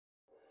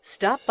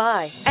Stop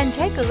by and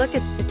take a look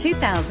at the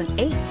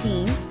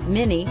 2018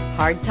 Mini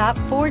Hardtop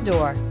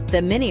 4-Door.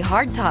 The Mini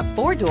Hardtop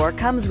 4-Door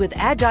comes with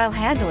agile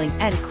handling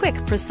and quick,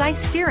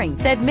 precise steering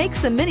that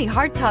makes the Mini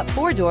Hardtop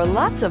 4-Door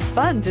lots of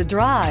fun to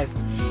drive.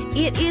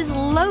 It is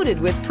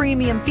loaded with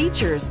premium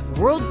features,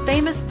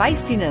 world-famous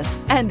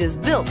feistiness, and is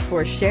built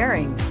for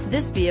sharing.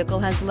 This vehicle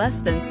has less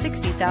than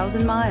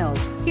 60,000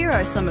 miles. Here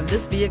are some of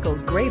this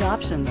vehicle's great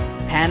options: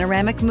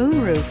 panoramic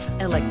moonroof,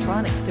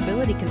 electronic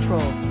stability control,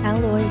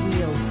 alloy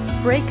wheels,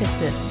 brake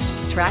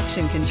assist,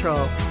 traction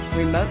control,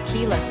 remote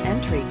keyless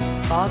entry,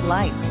 fog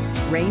lights,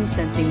 rain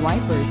sensing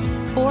wipers,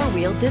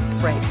 four-wheel disc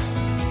brakes,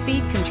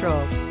 speed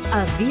control.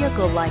 A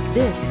vehicle like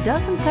this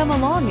doesn't come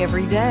along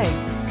every day.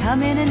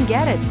 Come in and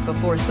get it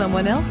before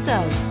someone else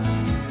does.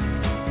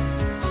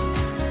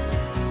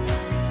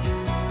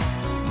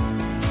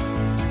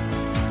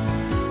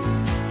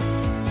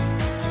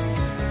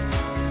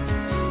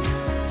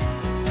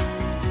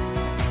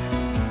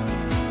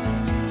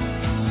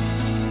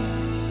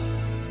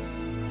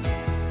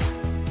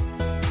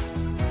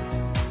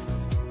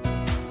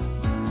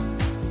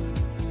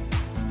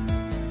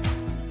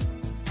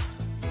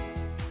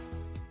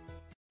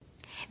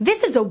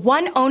 This is a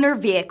one-owner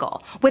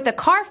vehicle with a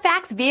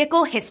Carfax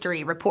Vehicle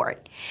History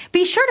Report.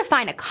 Be sure to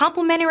find a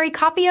complimentary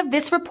copy of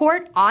this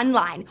report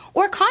online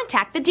or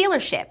contact the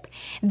dealership.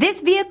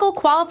 This vehicle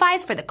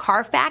qualifies for the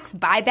Carfax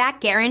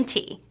Buyback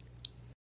Guarantee.